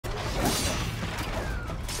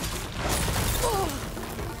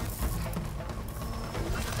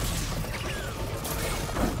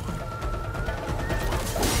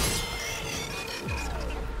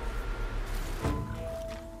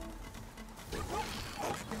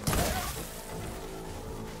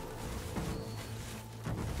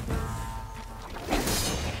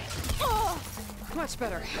Much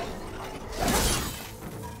better.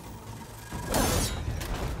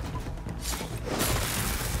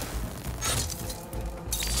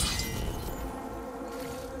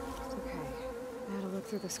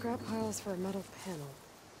 Through the scrap piles for a metal panel.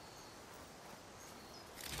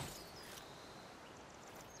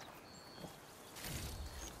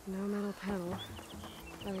 No metal panel.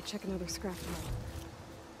 Better check another scrap pile.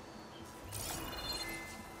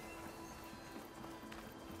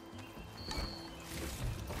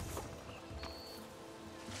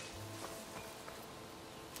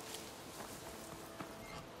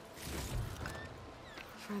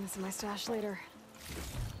 Find this in my stash later.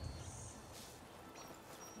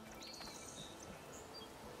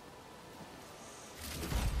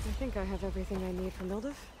 I think I have everything I need for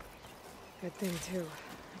Mildev. Good thing, too.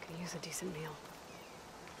 I could use a decent meal.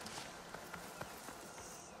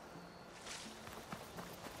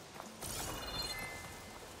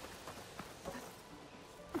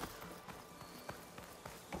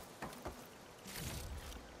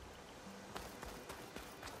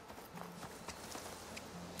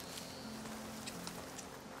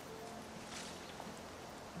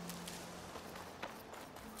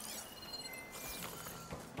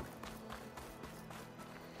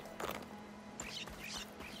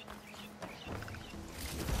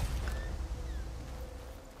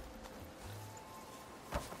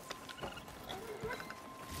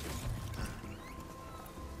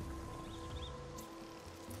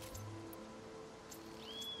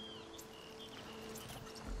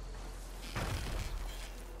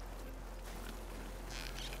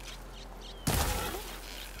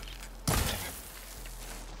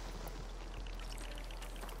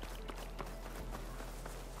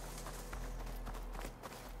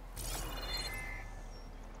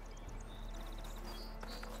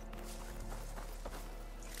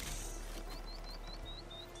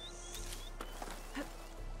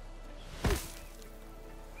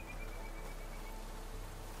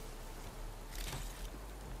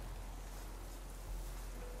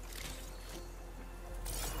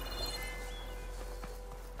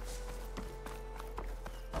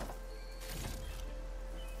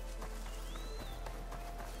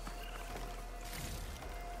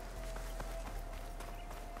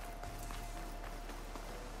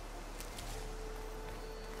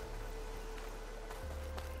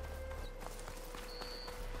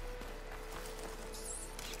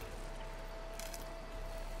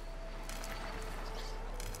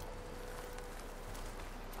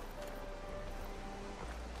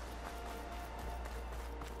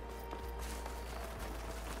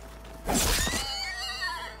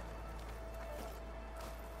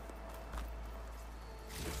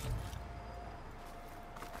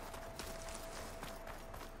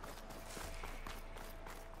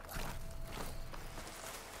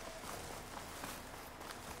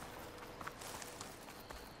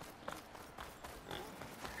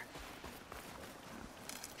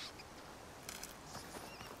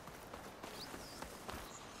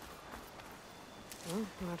 Well,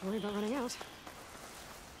 don't have to worry about running out.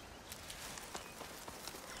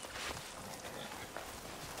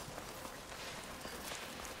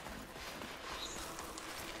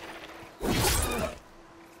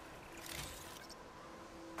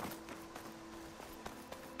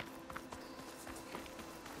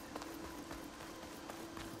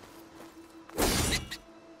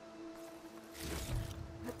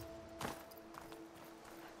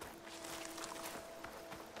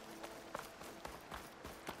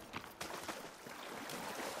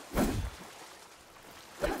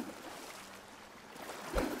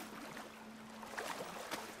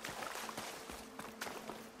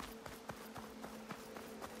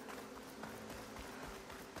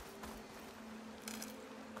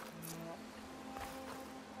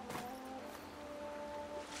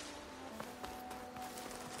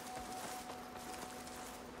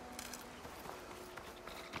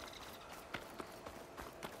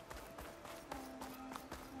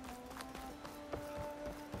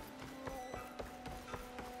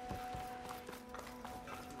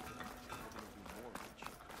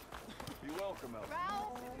 Welcome out.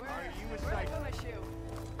 Ralph, where Are you where'd inside? I put my shoe?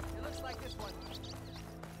 It looks like this one.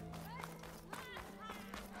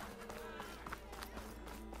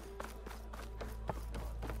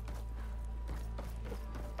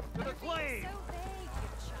 To the glade!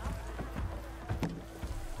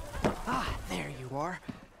 Ah, there you are.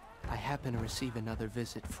 I happen to receive another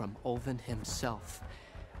visit from Olvin himself.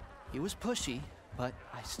 He was pushy, but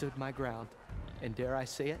I stood my ground. And dare I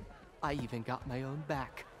say it, I even got my own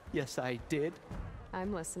back. Yes, I did.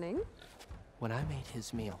 I'm listening. When I made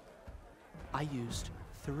his meal, I used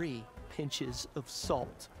 3 pinches of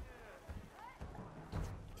salt.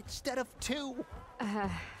 instead of 2?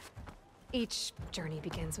 Each journey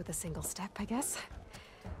begins with a single step, I guess.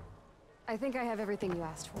 I think I have everything you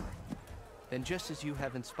asked for. Then just as you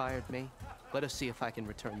have inspired me, let us see if I can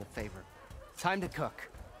return the favor. Time to cook.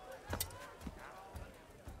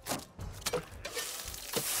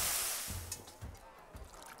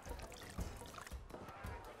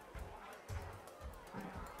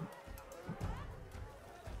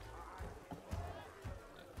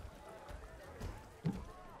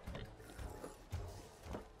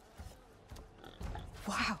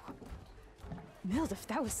 Wow. Mildif,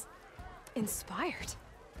 that was inspired.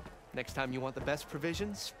 Next time you want the best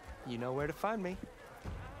provisions, you know where to find me.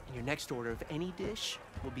 And your next order of any dish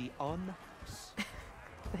will be on the house.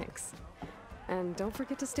 Thanks. And don't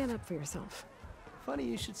forget to stand up for yourself. Funny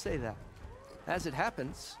you should say that. As it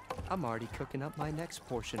happens, I'm already cooking up my next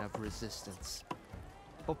portion of resistance.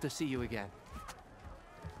 Hope to see you again.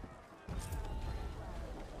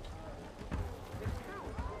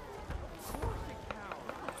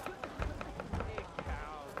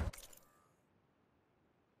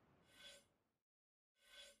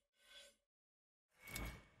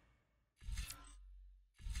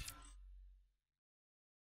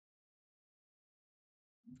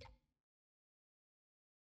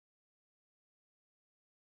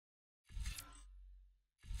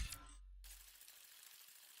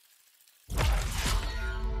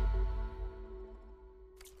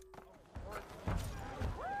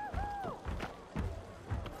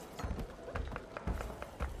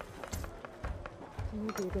 It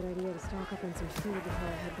might be a good idea to stock up on some food before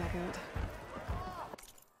I head back out.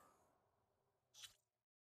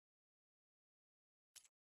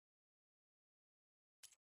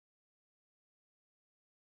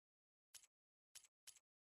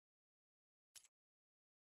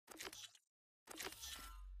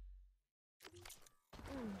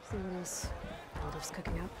 See what else Mildif's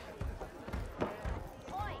cooking up.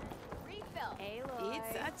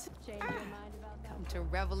 It's a come to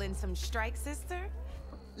revel in some strike, sister?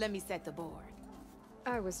 Let me set the board.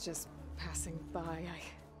 I was just passing by.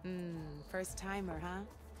 First timer, huh?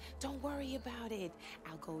 Don't worry about it.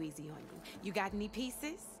 I'll go easy on you. You got any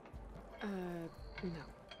pieces? No.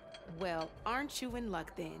 Well, aren't you in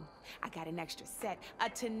luck then? I got an extra set, a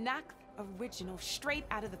Tanakh original straight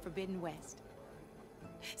out of the Forbidden West.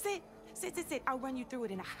 Sit. I'll run you through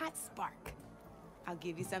it in a hot spark. I'll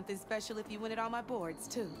give you something special if you win it on my boards,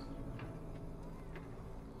 too.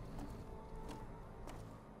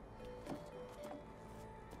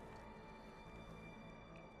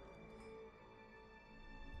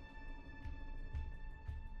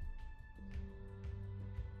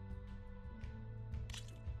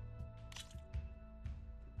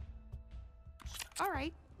 All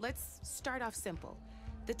right, let's start off simple.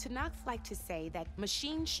 The Tanakh like to say that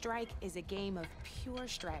Machine Strike is a game of pure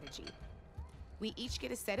strategy. We each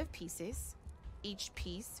get a set of pieces. Each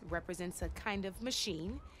piece represents a kind of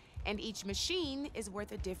machine, and each machine is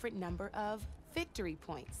worth a different number of victory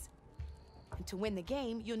points. And to win the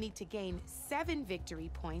game, you'll need to gain 7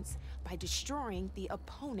 victory points by destroying the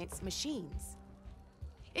opponent's machines.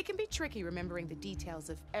 It can be tricky remembering the details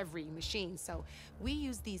of every machine, so we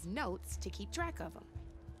use these notes to keep track of them.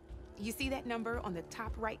 You see that number on the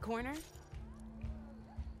top right corner?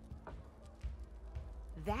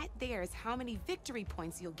 That there is how many victory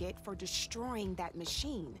points you'll get for destroying that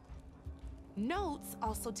machine. Notes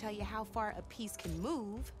also tell you how far a piece can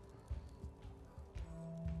move,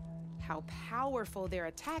 how powerful their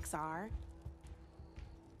attacks are,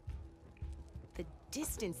 the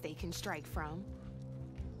distance they can strike from,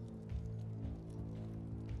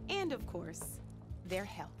 and of course, their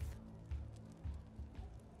health.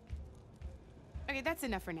 Okay, that's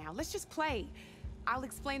enough for now. Let's just play. I'll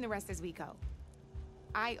explain the rest as we go.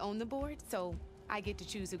 I own the board, so I get to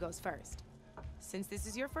choose who goes first. Since this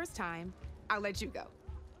is your first time, I'll let you go.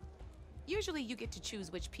 Usually you get to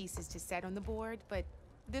choose which pieces to set on the board, but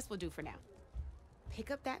this will do for now.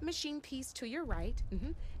 Pick up that machine piece to your right,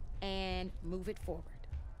 and move it forward.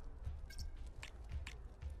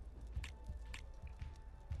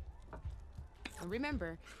 And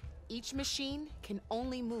remember, each machine can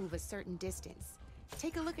only move a certain distance.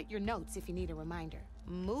 Take a look at your notes if you need a reminder.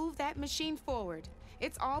 Move that machine forward.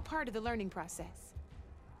 It's all part of the learning process.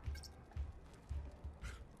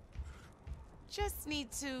 Just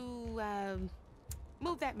need to,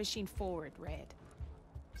 move that machine forward, Red.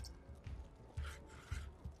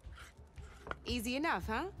 Easy enough,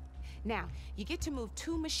 huh? Now, you get to move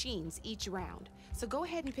 2 machines each round, so go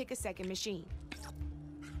ahead and pick a second machine.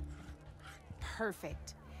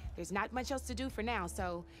 Perfect. There's not much else to do for now,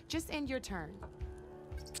 so just end your turn.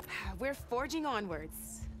 We're forging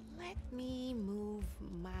onwards. Let me move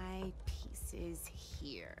my pieces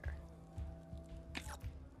here.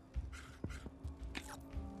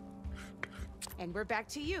 And we're back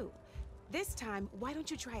to you. This time, why don't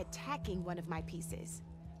you try attacking one of my pieces?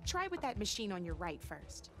 Try with that machine on your right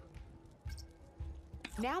first.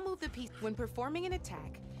 Now move the piece. When performing an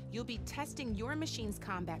attack, you'll be testing your machine's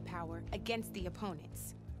combat power against the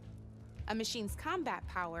opponent's. A machine's combat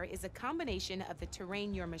power is a combination of the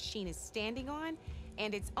terrain your machine is standing on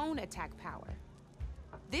and its own attack power.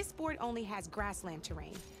 This board only has grassland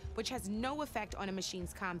terrain, which has no effect on a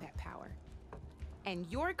machine's combat power. And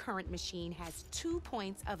your current machine has 2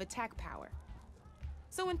 points of attack power.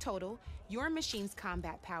 So in total, your machine's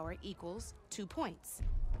combat power equals 2 points.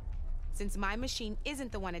 Since my machine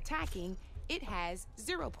isn't the one attacking, it has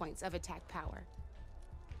 0 points of attack power.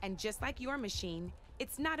 And just like your machine,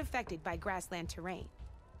 it's not affected by grassland terrain.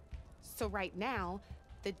 So right now,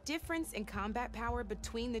 the difference in combat power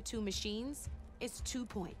between the two machines is 2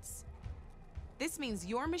 points. This means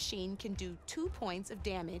your machine can do 2 points of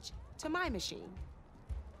damage to my machine.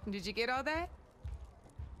 Did you get all that?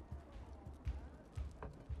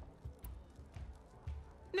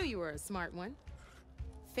 Knew you were a smart one.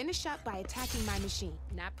 Finish up by attacking my machine.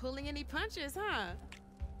 Not pulling any punches, huh?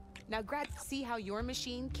 Now see how your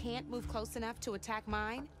machine can't move close enough to attack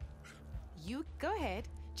mine? You go ahead,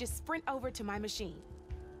 just sprint over to my machine.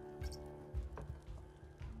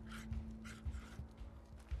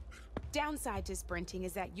 Downside to sprinting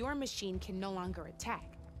is that your machine can no longer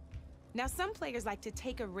attack. Now some players like to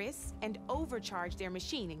take a risk and overcharge their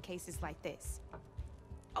machine in cases like this.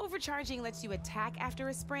 Overcharging lets you attack after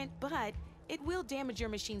a sprint, but it will damage your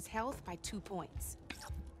machine's health by 2 points.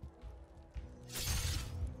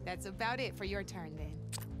 That's about it for your turn then.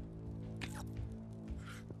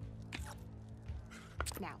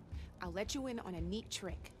 Now, I'll let you in on a neat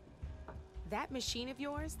trick. That machine of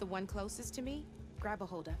yours, the one closest to me, grab a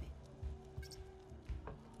hold of it.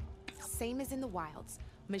 Same as in the wilds,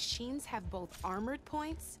 machines have both armored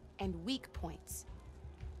points and weak points.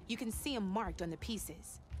 You can see them marked on the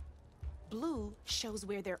pieces. Blue shows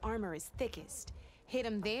where their armor is thickest. Hit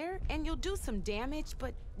them there and you'll do some damage,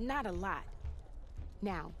 but not a lot.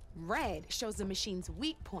 Now, red shows the machine's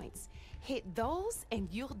weak points. Hit those and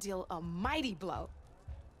you'll deal a mighty blow.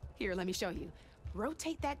 Here, let me show you.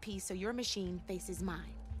 Rotate that piece so your machine faces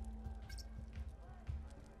mine.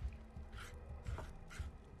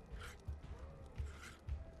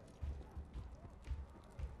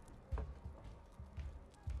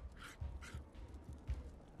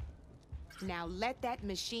 Now let that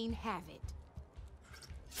machine have it.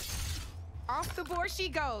 Off the board she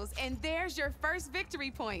goes, and there's your first victory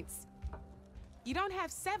points. You don't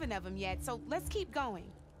have 7 of them yet, so let's keep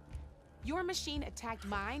going. Your machine attacked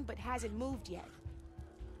mine, but hasn't moved yet.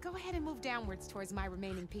 Go ahead and move downwards towards my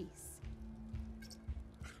remaining piece.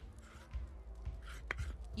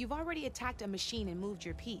 You've already attacked a machine and moved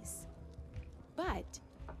your piece. But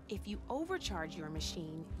if you overcharge your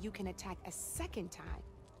machine, you can attack a second time.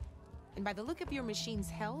 And by the look of your machine's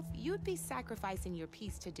health, you'd be sacrificing your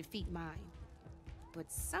piece to defeat mine.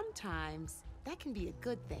 But sometimes, that can be a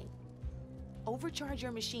good thing. Overcharge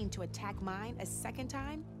your machine to attack mine a second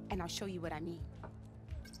time, and I'll show you what I mean.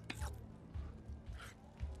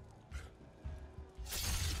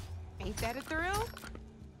 Ain't that a thrill?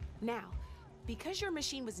 Now, because your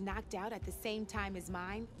machine was knocked out at the same time as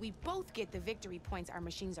mine, we both get the victory points our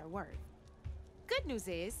machines are worth. Good news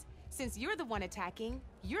is, since you're the one attacking,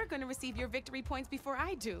 you're gonna receive your victory points before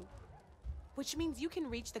I do. Which means you can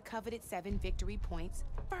reach the coveted 7 victory points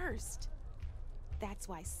first. That's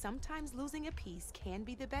why sometimes losing a piece can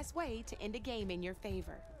be the best way to end a game in your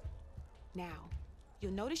favor. Now,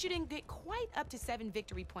 you'll notice you didn't get quite up to 7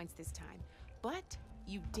 victory points this time, but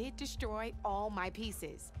you did destroy all my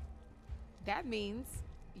pieces. That means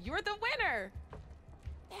you're the winner!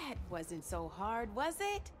 That wasn't so hard, was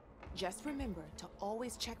it? Just remember to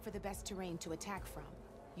always check for the best terrain to attack from.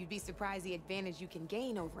 You'd be surprised the advantage you can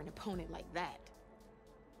gain over an opponent like that.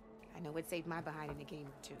 I know it saved my behind in a game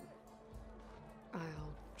or 2.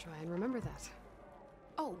 I'll try and remember that.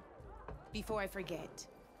 Oh, before I forget,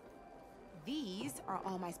 these are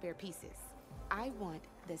all my spare pieces. I want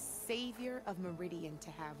the Savior of Meridian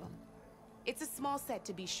to have them. It's a small set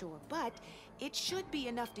to be sure, but it should be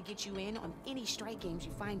enough to get you in on any strike games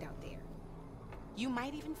you find out there. You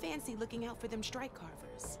might even fancy looking out for them strike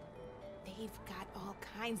carvers. They've got all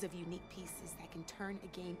kinds of unique pieces that can turn a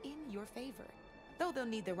game in your favor, though they'll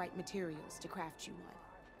need the right materials to craft you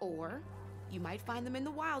one. Or you might find them in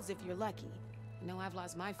the wilds if you're lucky. You know, I've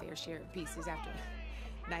lost my fair share of pieces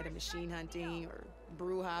Night of machine hunting or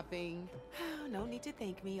brew hopping. No need to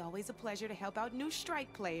thank me. Always a pleasure to help out new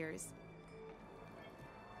strike players.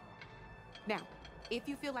 Now, if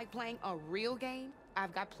you feel like playing a real game,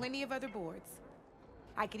 I've got plenty of other boards.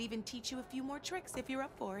 I could even teach you a few more tricks if you're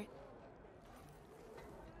up for it.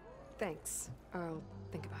 Thanks. I'll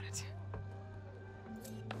think about it.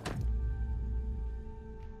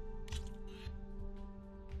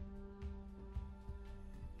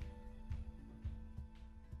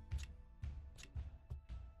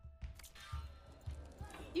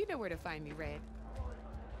 You know where to find me, Red.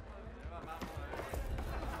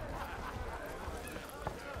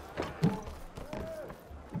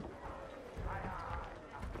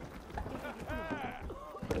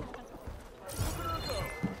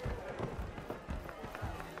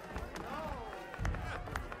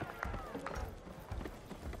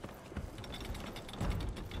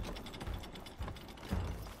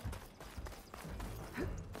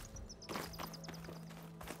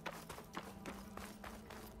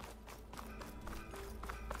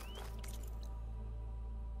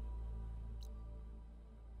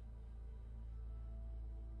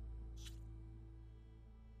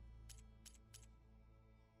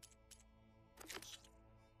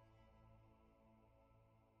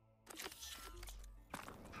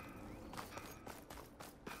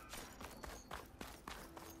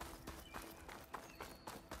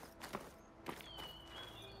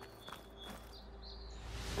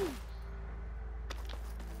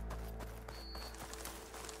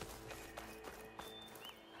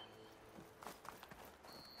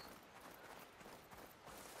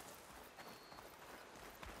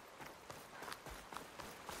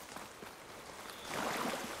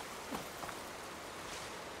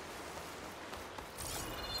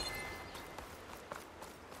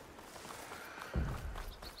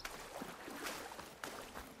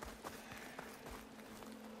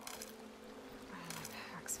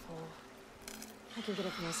 I can get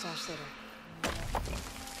it from my stash later.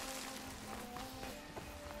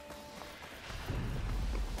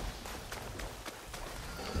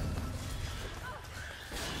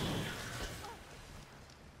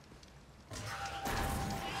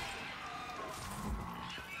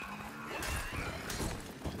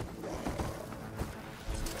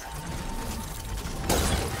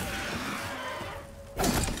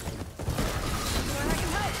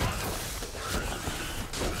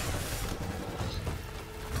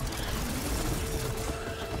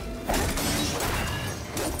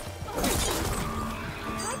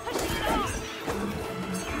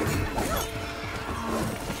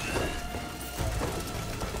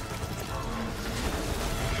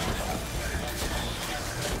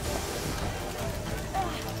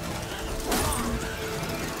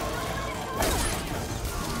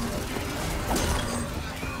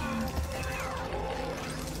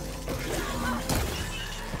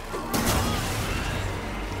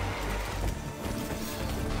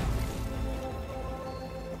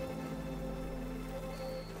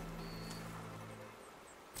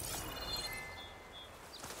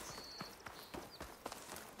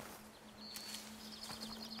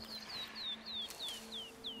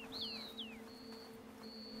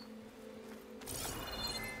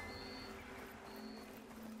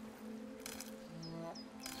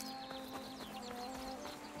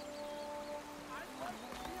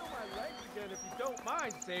 If you don't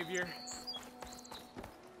mind, Savior.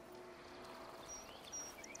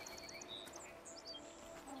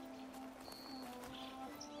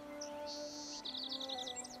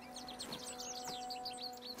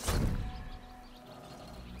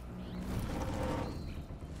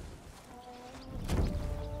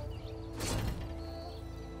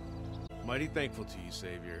 Mighty thankful to you,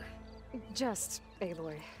 Savior. Just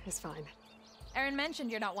Aloy is fine. Aaron mentioned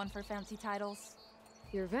you're not one for fancy titles.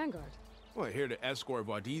 You're Vanguard. Well, here to escort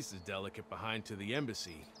Wadis's delicate behind to the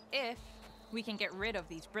embassy. If we can get rid of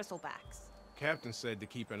these bristlebacks. Captain said to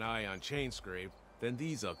keep an eye on Chainscape, then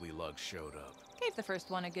these ugly lugs showed up. Gave the first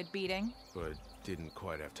one a good beating. But didn't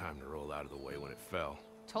quite have time to roll out of the way when it fell.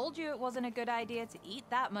 Told you it wasn't a good idea to eat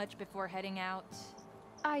that much before heading out.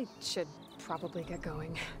 I should probably get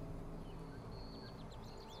going.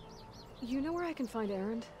 You know where I can find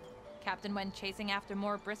Erend? Captain went chasing after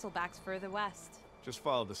more bristlebacks further west. Just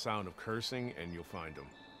follow the sound of cursing and you'll find them.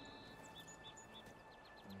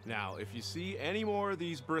 Now, if you see any more of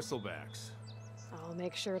these bristlebacks... I'll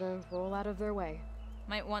make sure to roll out of their way.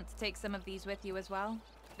 Might want to take some of these with you as well.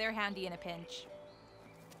 They're handy in a pinch.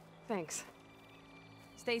 Thanks.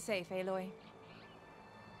 Stay safe, Aloy.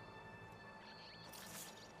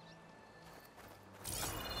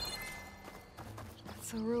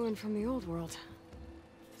 It's a ruin from the old world.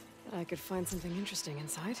 Bet I could find something interesting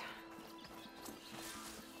inside.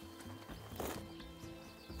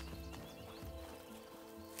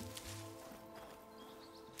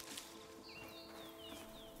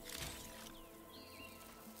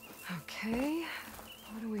 Okay,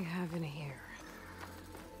 what do we have in here?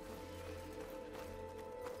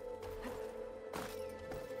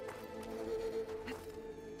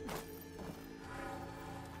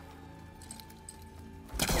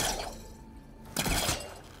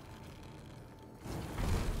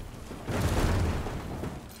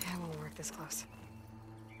 Yeah, it won't work this close.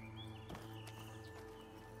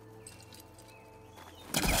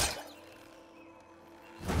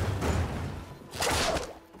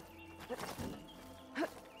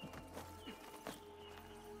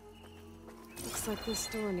 Looks like this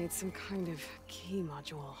door needs some kind of key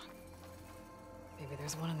module. Maybe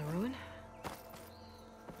there's one in the ruin?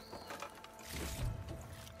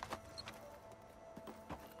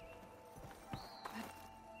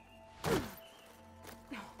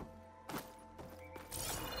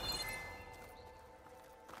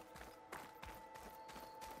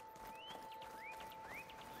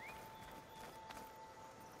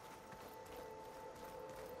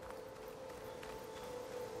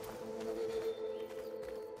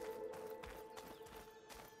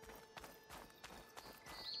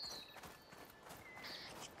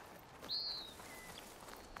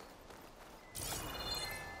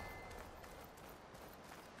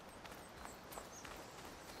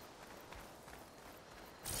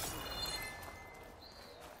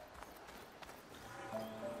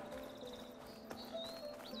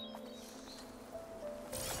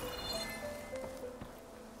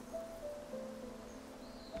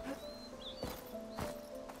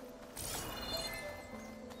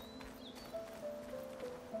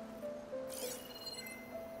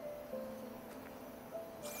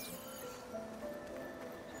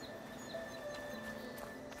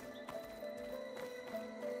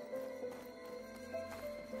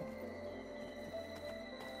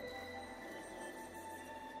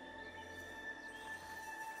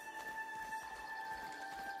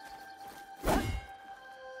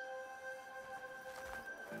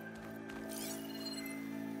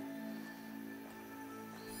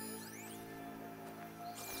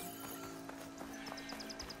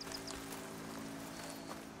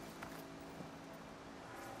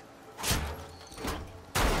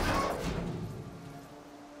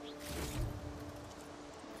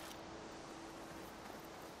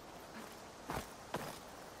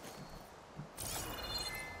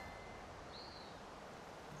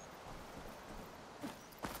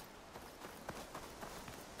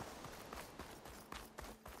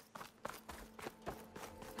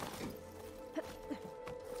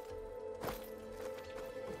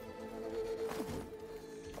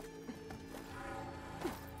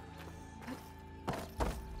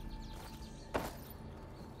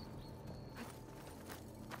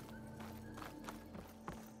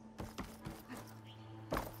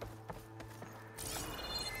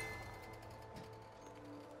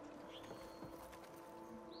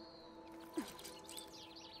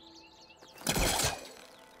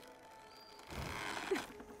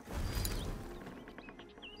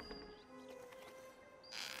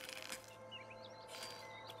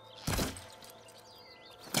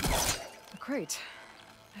 Great.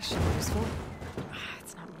 This should be useful.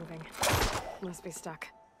 It's not moving. Must be stuck.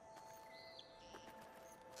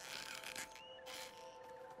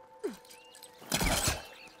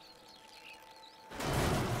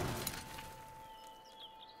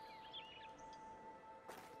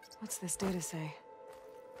 What's this data say?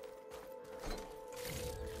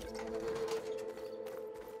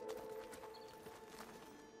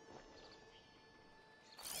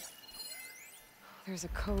 There's a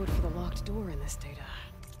code for the locked door in this data.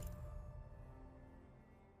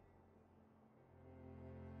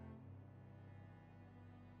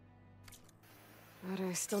 But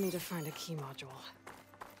I still need to find a key module.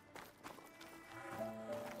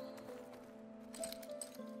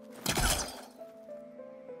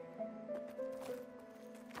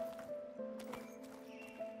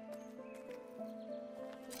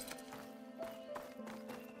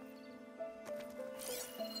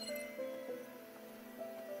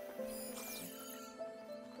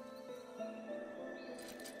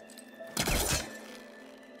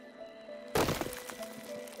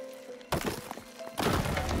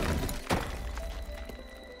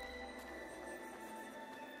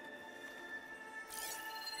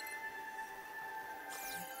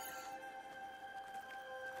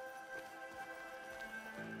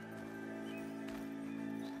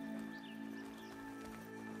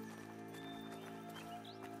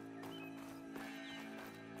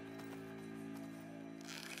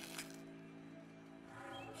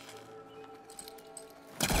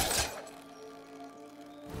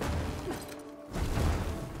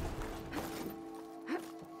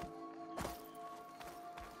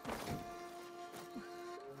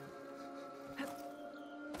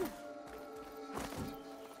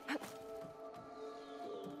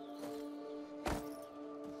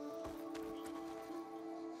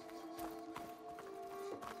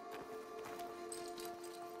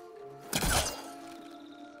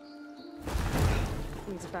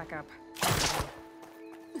 needs backup.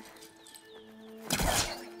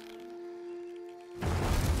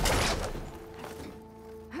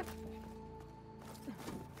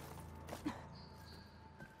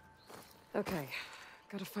 Okay,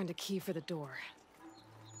 gotta find a key for the door.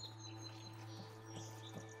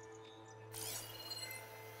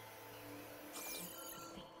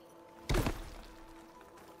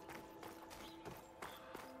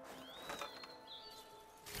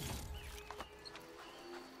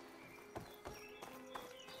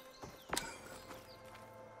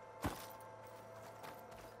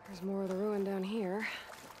 There's more of the ruin down here.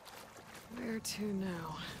 Where to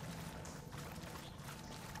now?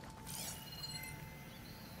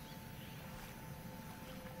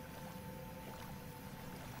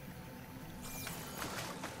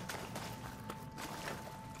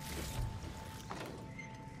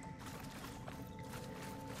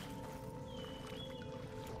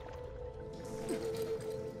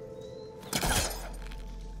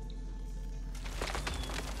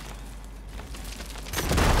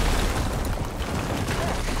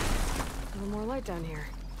 Down here.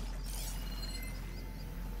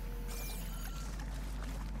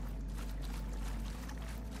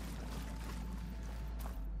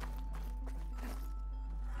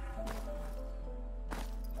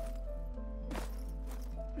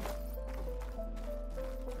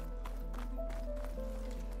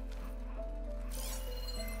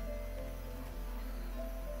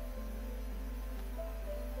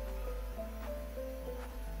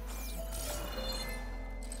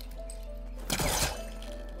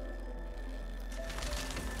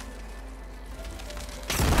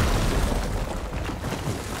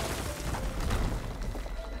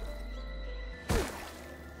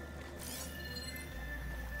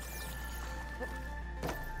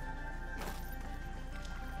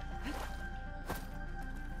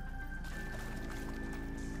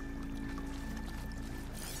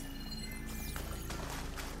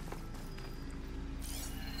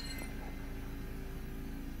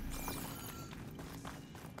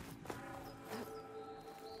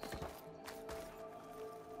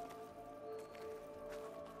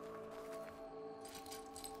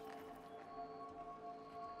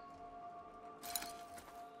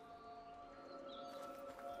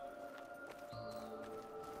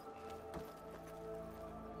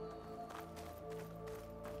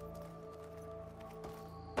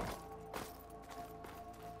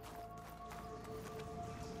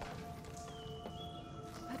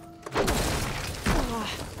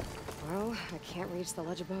 Well, I can't reach the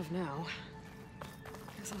ledge above now.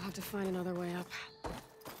 Guess I'll have to find another way up.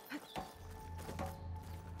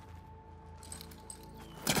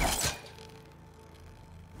 Step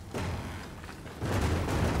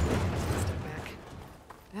back.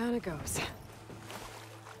 Down it goes.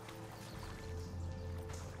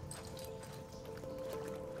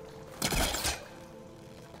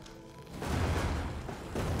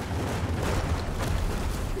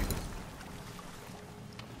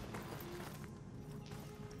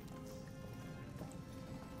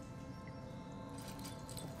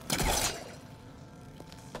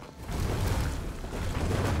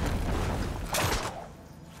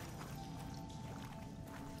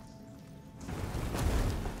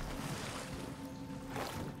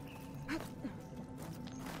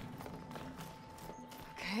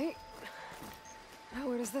 Okay. Now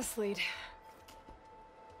where does this lead?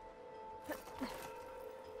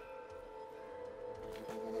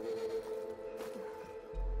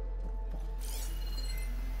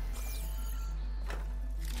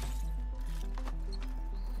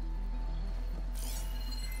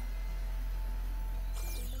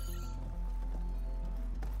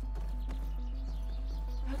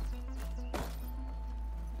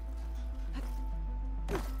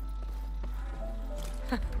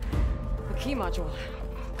 Key module.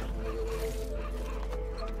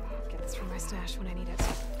 Get this from my stash when I need it.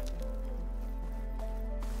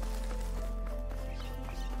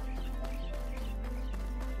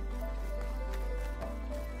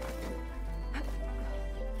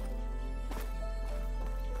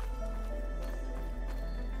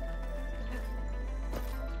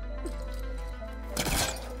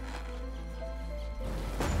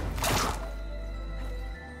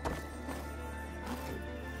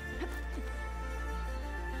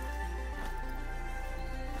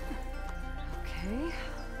 Okay,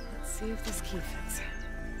 let's see if this key fits.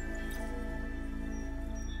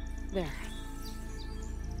 There.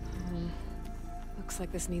 Looks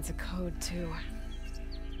like this needs a code, too.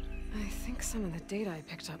 I think some of the data I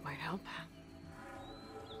picked up might help.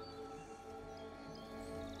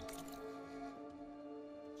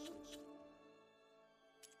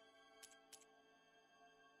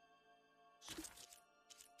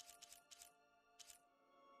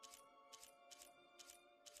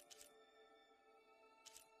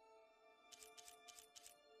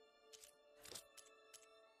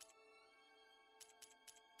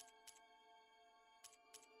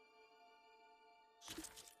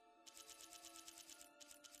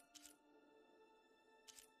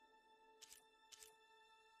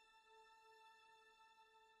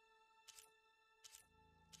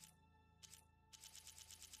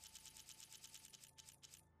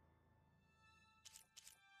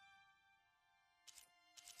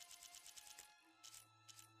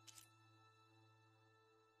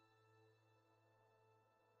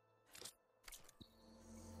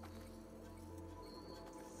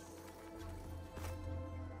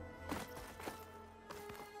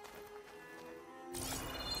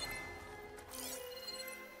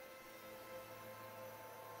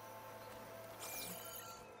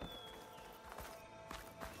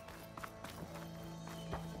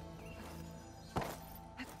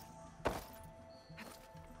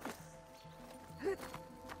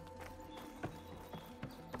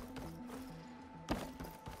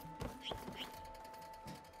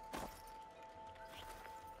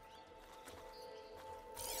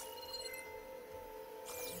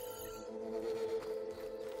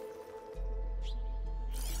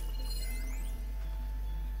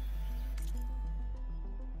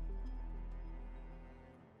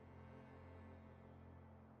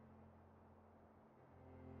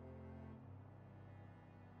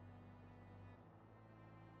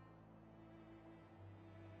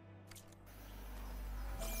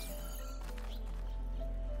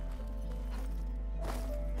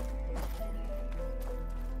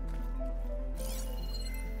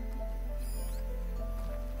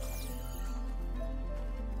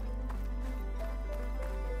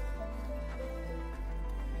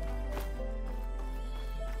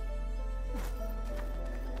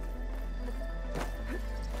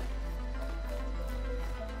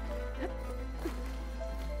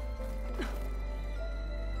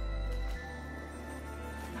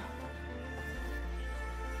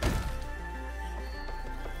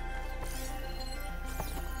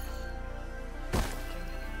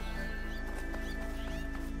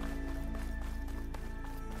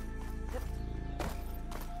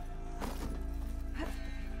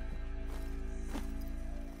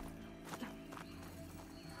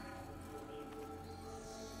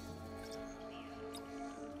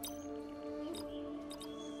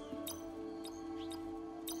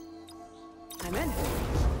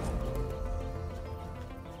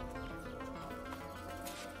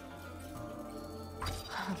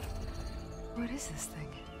 is this thing?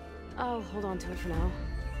 I'll hold on to it for now.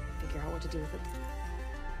 Figure out what to do with it.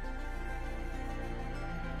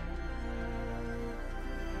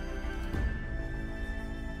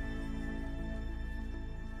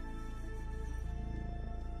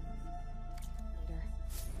 Later.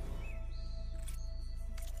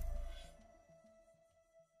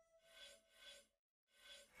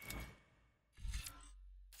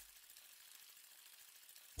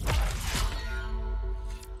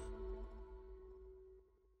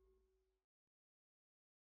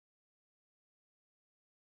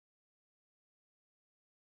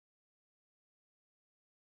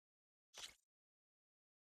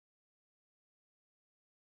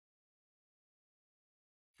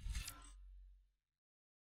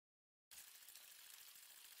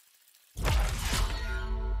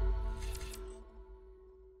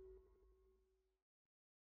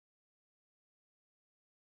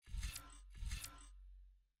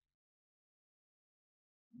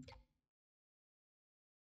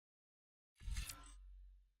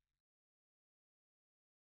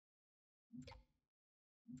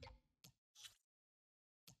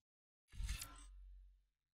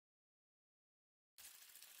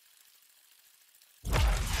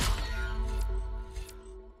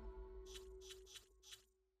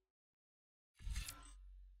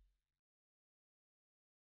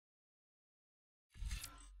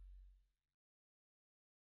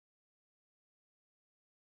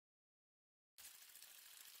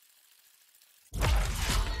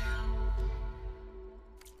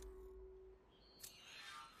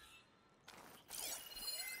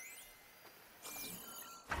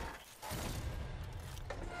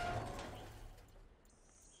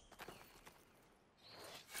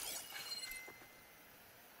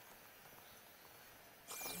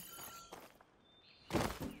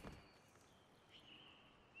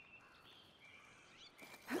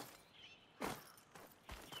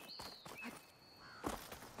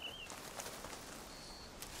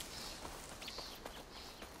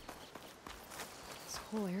 This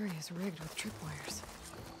whole area is rigged with tripwires.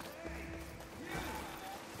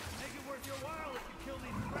 Make it worth your while if you kill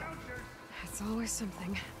these crouchers. It's always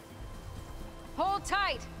something. Hold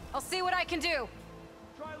tight! I'll see what I can do!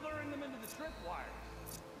 Try luring them into the tripwire.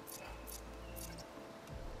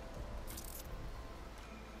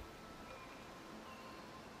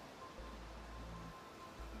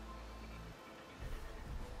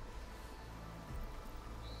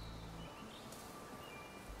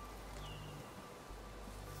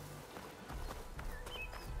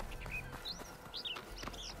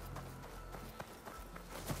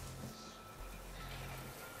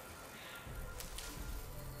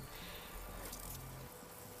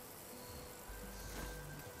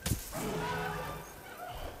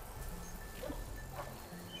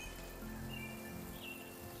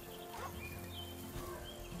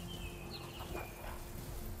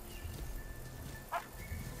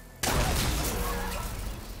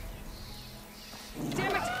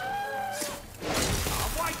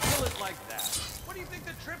 Like that. What do you think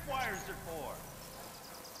the tripwires are for?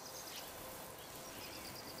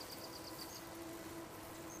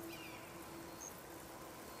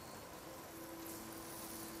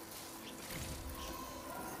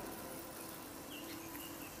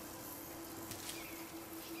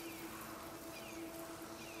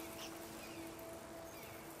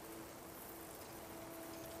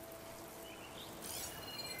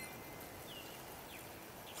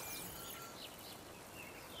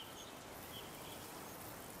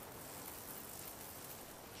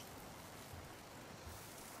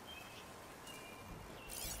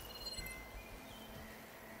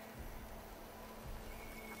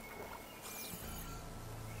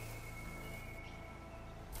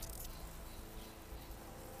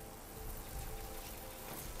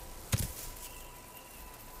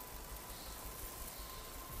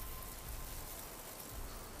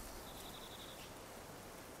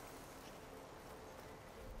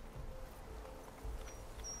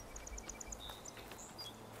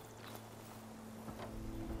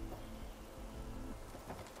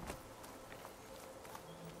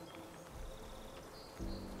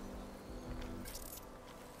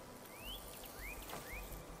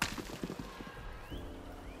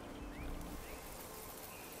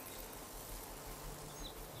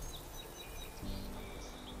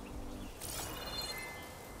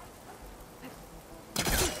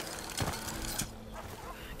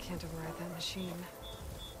 Can't override that machine.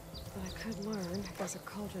 But I could learn. There's a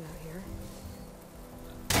cauldron out here.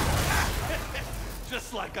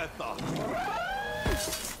 Just like I thought.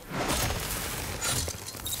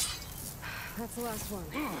 That's the last one.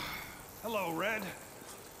 Hello, Red.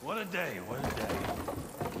 What a day, what a day.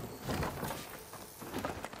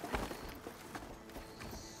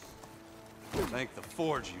 Thank the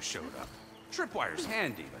Forge you showed up. Tripwire's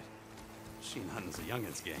handy, but machine hunting's a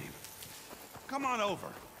youngin's game. Come on over.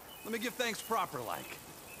 Let me give thanks proper-like.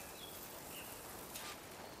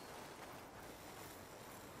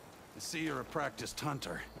 I see you're a practiced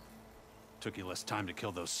hunter. Took you less time to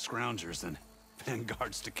kill those scroungers than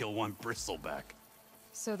vanguards to kill one bristleback.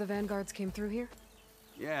 So the vanguards came through here?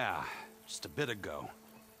 Yeah, just a bit ago.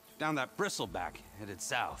 Down that bristleback, headed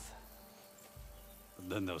south. But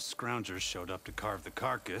then those scroungers showed up to carve the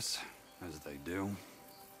carcass, as they do.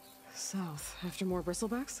 South, after more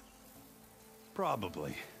bristlebacks?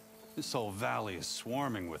 Probably. This whole valley is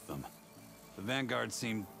swarming with them. The vanguard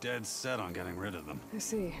seemed dead set on getting rid of them. I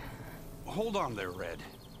see. Hold on there, Red.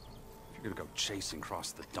 If you're gonna go chasing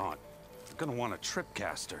across the Daunt, you're gonna want a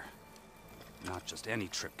tripcaster. Not just any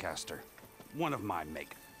tripcaster. One of my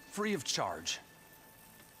make. Free of charge.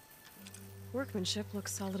 Workmanship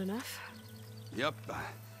looks solid enough. Yep.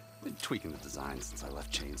 Been tweaking the design since I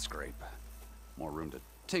left Chainscape. More room to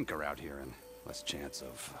tinker out here and less chance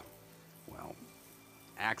of, well,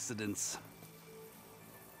 accidents.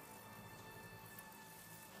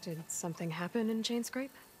 Did something happen in Chainscape?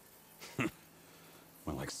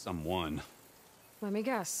 Well, like someone. Let me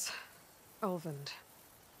guess. Ulvund.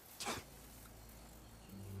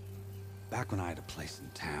 Back when I had a place in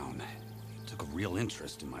town, he took a real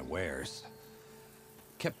interest in my wares.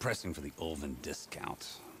 Kept pressing for the Ulvund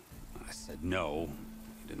discount. I said no.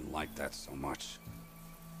 He didn't like that so much.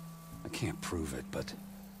 I can't prove it, but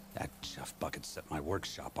that chuff bucket set my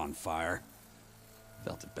workshop on fire.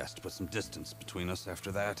 Felt it best to put some distance between us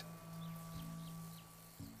after that.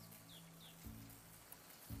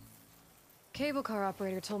 Cable car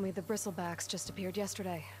operator told me the bristlebacks just appeared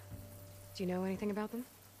yesterday. Do you know anything about them?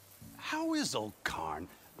 How is old Karn?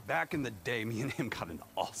 Back in the day, me and him got into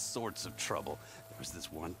all sorts of trouble. There was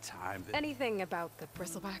this one time that... Anything about the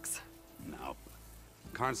bristlebacks? No.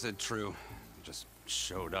 Karn said true. Just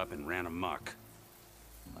showed up and ran amok.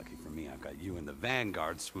 Lucky for me, I've got you and the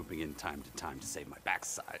Vanguard swooping in time to save my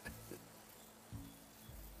backside.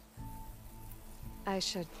 I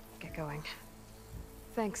should get going.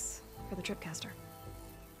 Thanks for the tripcaster.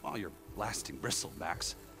 While you're blasting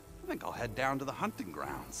bristlebacks, I think I'll head down to the hunting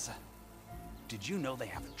grounds. Did you know they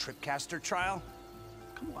have a tripcaster trial?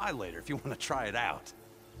 Come by later if you want to try it out.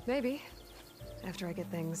 Maybe. After I get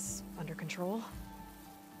things under control.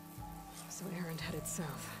 So Erend headed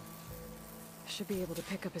south. Should be able to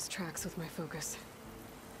pick up his tracks with my focus.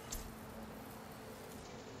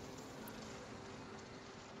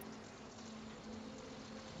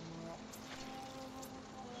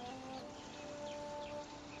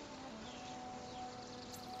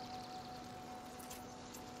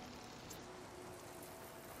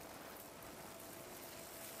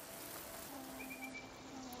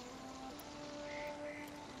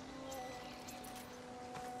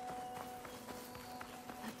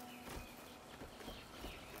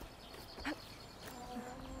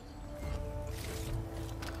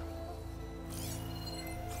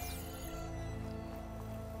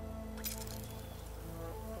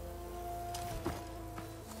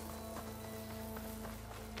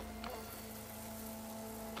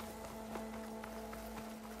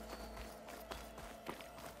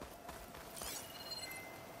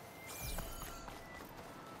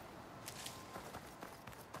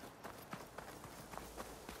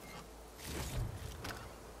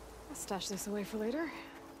 I'll stash this away for later.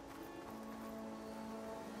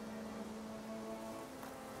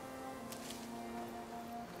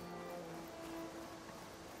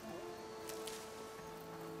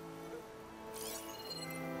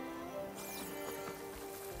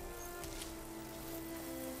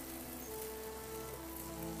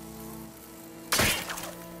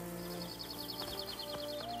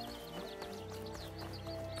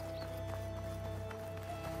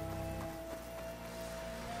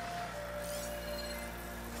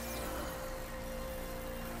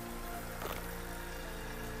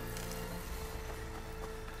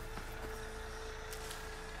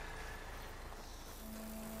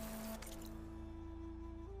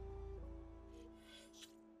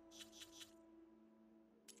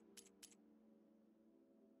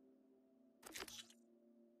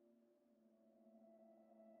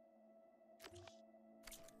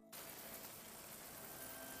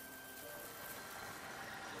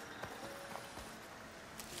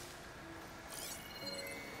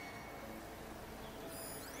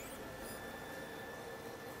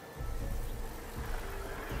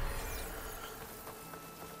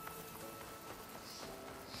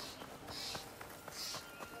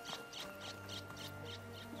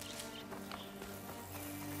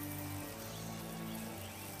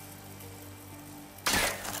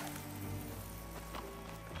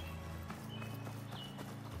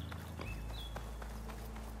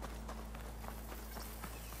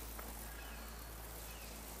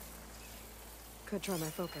 Could try my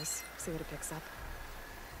focus, see what it picks up.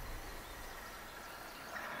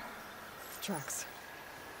 Tracks.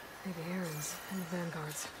 Maybe Aaron's and the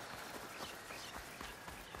Vanguard's.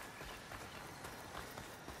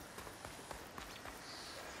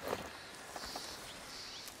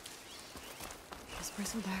 Those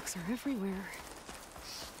bristlebacks are everywhere.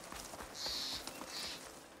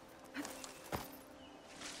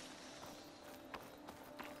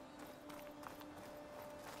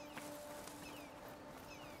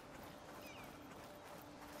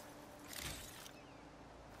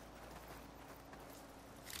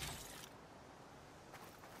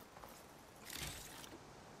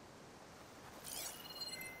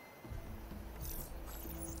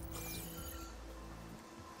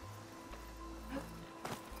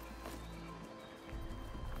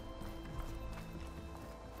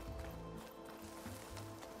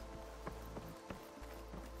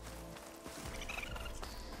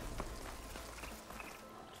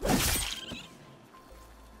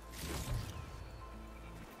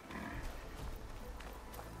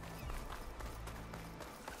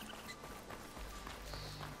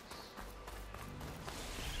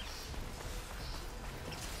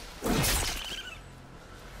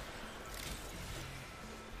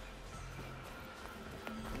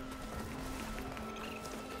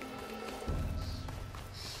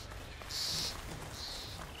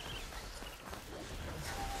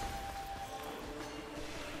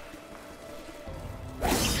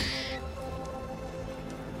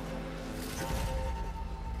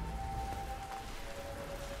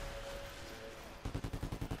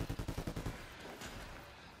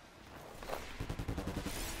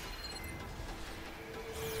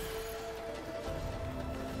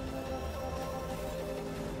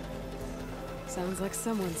 Sounds like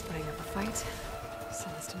someone's putting up a fight.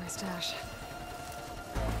 Send this to my stash.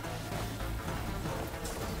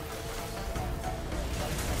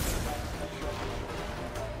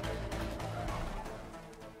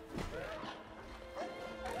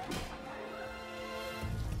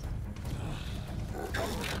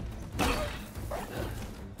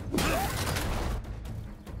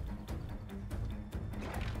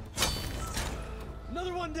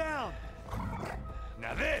 Another one down!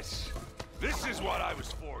 Now this is what I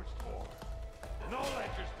was forged for. No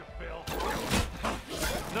ledgers to fill.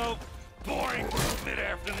 No boring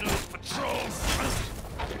mid-afternoon patrols.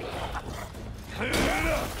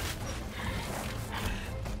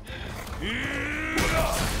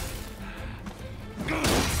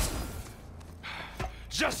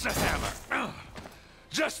 Just a hammer.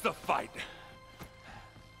 Just the fight.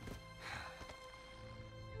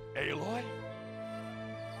 Aloy?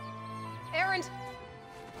 Aaron!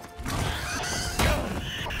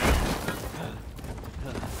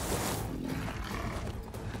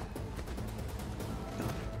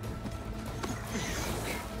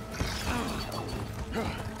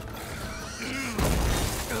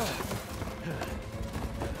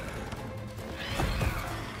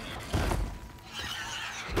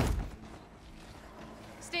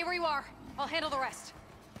 Stay where you are. I'll handle the rest.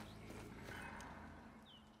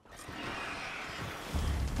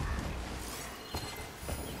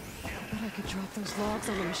 I could drop those logs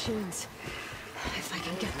on the machines. If I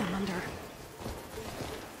can get them under.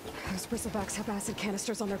 Those bristlebacks have acid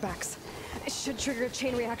canisters on their backs. It should trigger a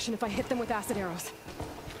chain reaction if I hit them with acid arrows.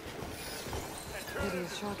 Maybe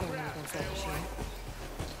use shock ammo against that machine.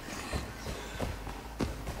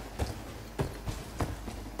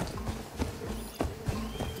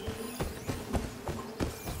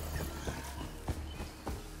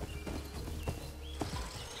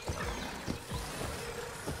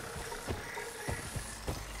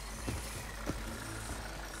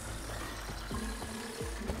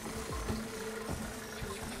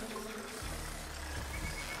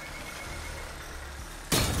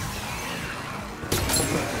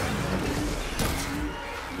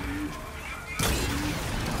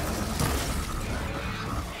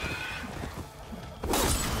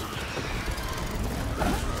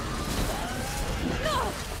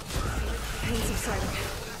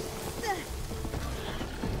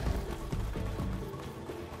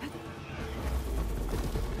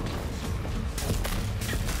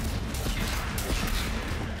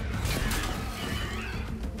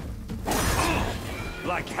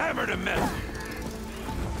 Like hammer to metal.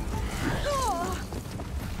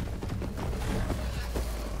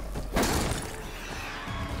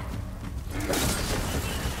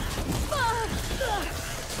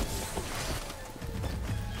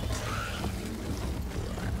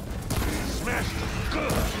 Smashed it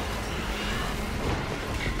good.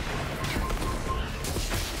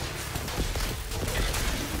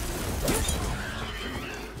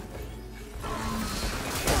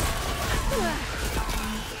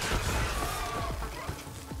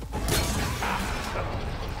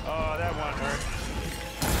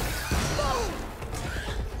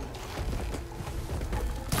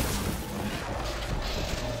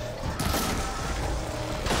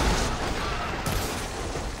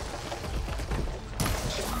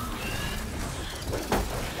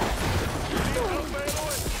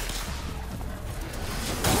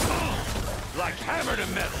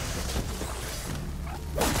 metal.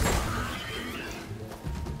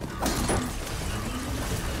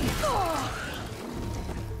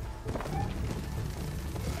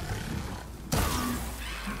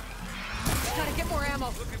 Gotta get more ammo.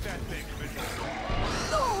 Look at that thing,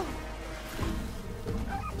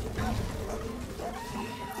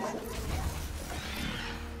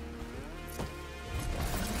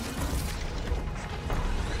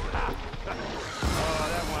 Oh,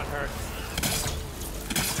 that one hurt.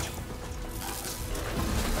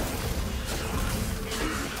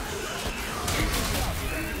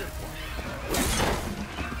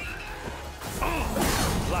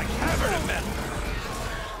 Like hammered and metal.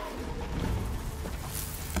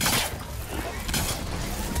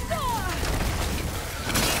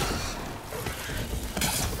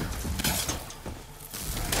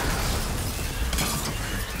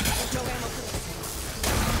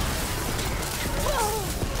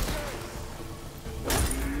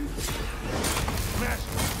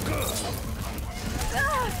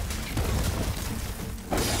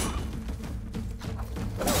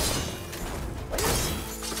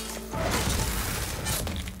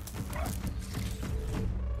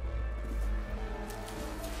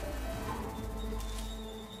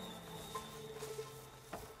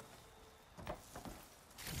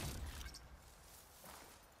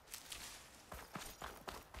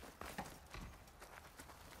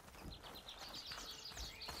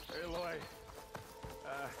 Hey, Loy.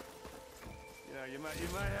 You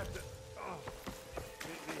might have to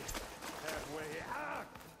meet me halfway. Ah!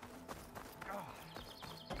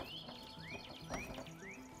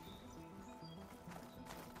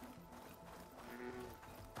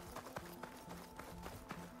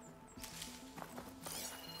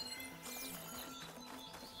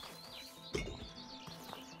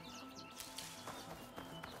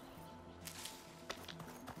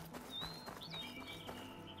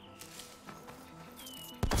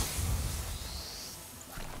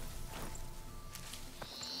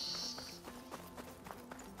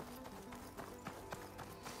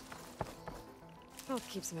 I'll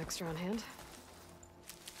keep some extra on hand.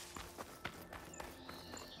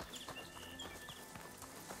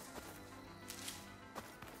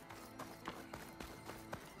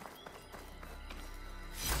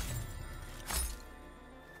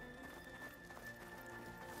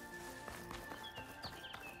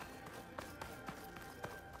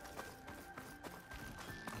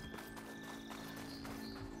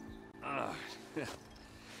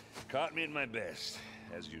 Caught me at my best,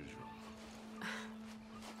 as usual.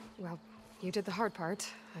 Well, you did the hard part.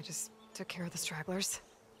 I just took care of the stragglers.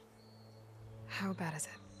 How bad is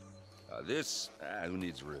it? Who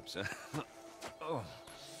needs ribs, huh? Oh,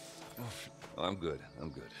 I'm good. I'm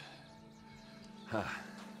good. Huh.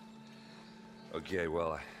 Okay,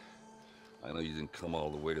 well, I know you didn't come all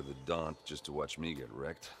the way to the Daunt just to watch me get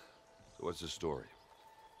wrecked. So what's the story?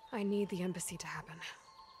 I need the embassy to happen,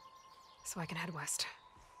 so I can head west.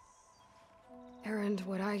 Erend,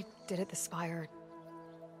 what I did at the Spire,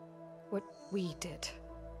 what we did,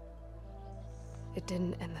 it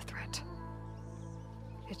didn't end the threat.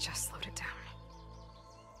 It just slowed it down.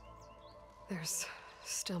 There's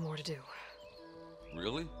still more to do.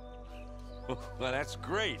 Really? Well, that's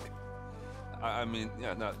great. I mean,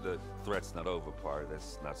 yeah, not the threat's not over part.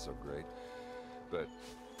 That's not so great. But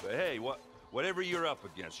hey, whatever you're up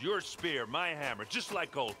against, your spear, my hammer, just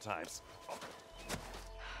like old times.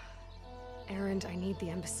 Erend, I need the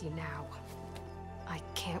embassy now. I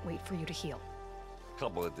can't wait for you to heal.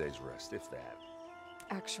 Couple of days rest, if that.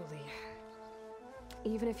 Actually,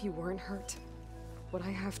 even if you weren't hurt, what I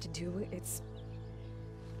have to do, it's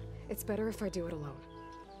better if I do it alone.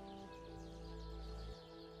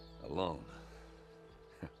 Alone?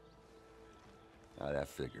 That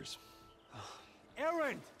figures.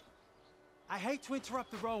 Erend! I hate to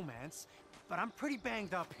interrupt the romance, but I'm pretty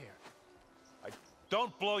banged up here.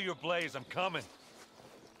 Don't blow your blaze, I'm coming.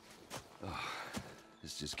 Oh,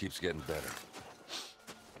 this just keeps getting better.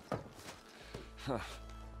 Huh.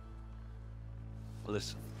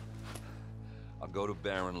 Listen, I'll go to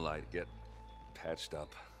Barren Light, get patched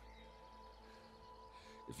up.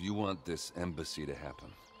 If you want this embassy to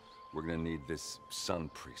happen, we're gonna need this sun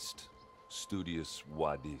priest, Studius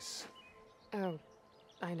Wadis. Oh,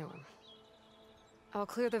 I know him. I'll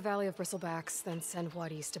clear the Valley of Bristlebacks, then send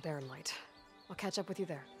Wadis to Barren Light. I'll catch up with you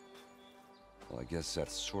there. Well, I guess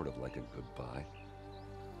that's sort of like a goodbye.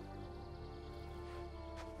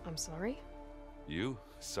 I'm sorry? You?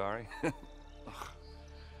 Sorry? Ugh.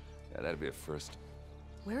 Yeah, that'd be a first.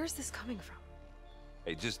 Where is this coming from?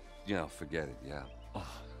 Hey, just, forget it, yeah.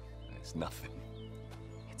 Oh, it's nothing.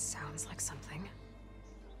 It sounds like something.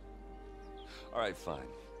 All right, fine.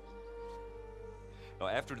 Now,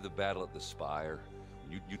 after the battle at the Spire,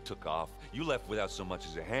 you took off, you left without so much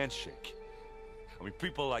as a handshake. I mean,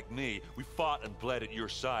 people like me, we fought and bled at your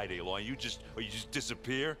side, Aloy, and you just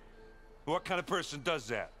disappear? What kind of person does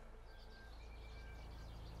that?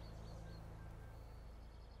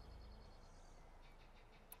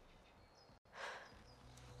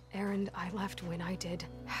 Erend, I left when I did,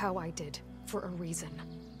 how I did, for a reason.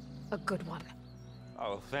 A good one. Oh,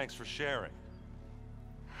 well, thanks for sharing.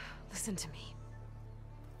 Listen to me.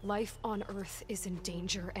 Life on Earth is in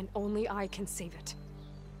danger, and only I can save it.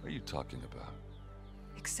 What are you talking about?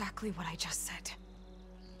 Exactly what I just said.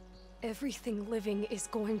 Everything living is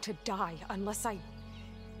going to die unless I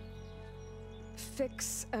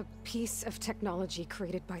fix a piece of technology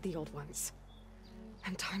created by the old ones.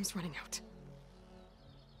 And time's running out.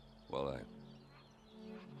 Well,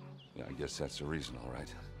 yeah, I guess that's the reason, all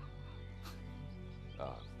right.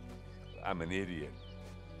 I'm an idiot.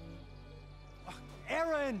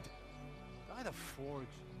 Erend! By the forge.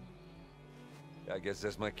 I guess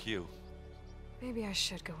that's my cue. Maybe I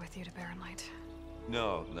should go with you to Barren Light.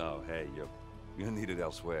 No, hey, you're needed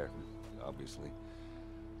elsewhere, obviously.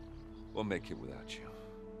 We'll make it without you.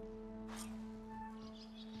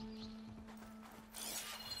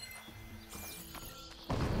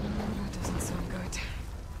 That doesn't sound good.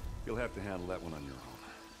 You'll have to handle that one on your own.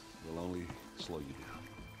 We'll only slow you down.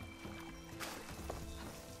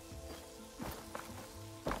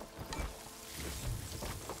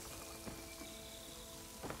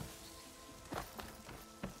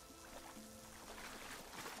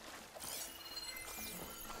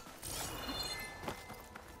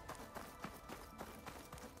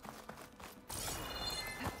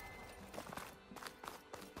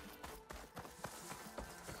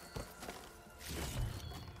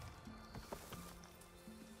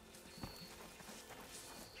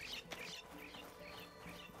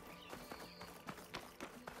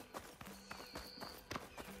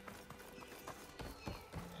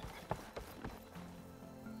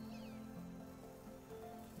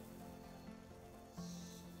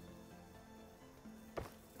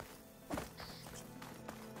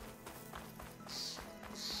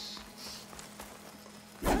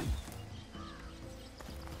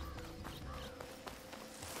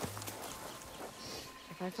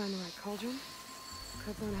 If I find the right cauldron,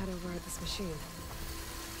 could learn how to override this machine.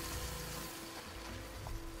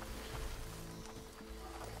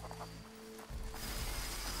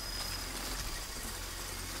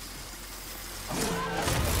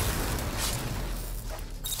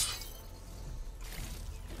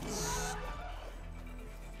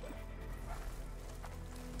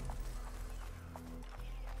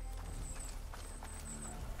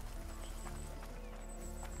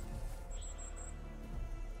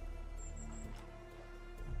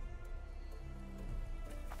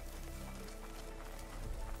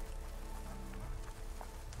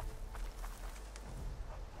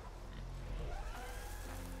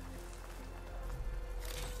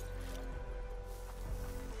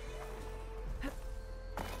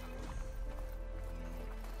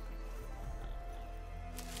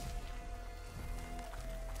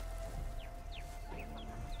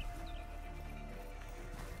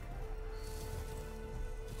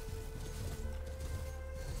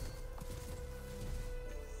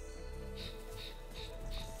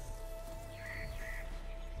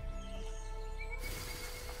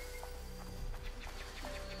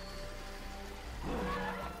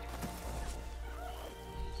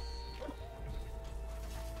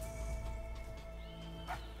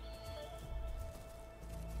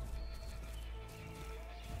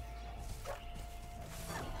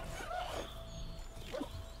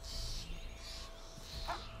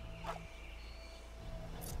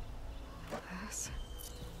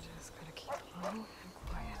 Just gotta keep low and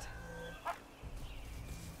quiet.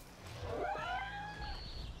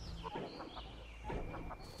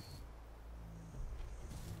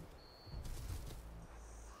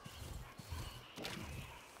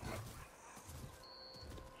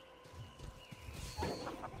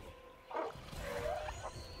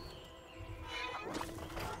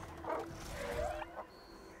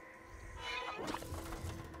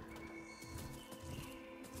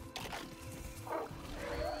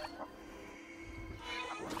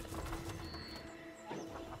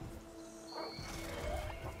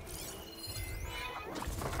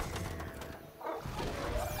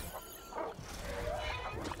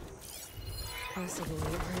 Possibly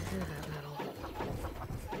right through that metal.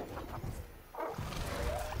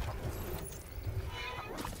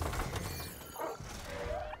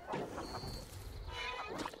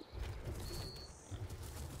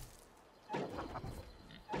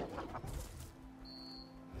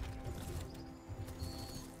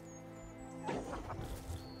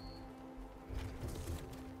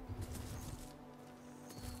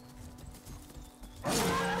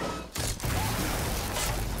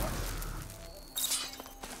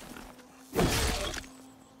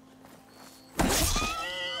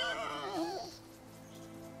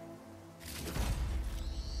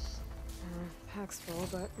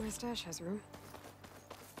 but my stash has room.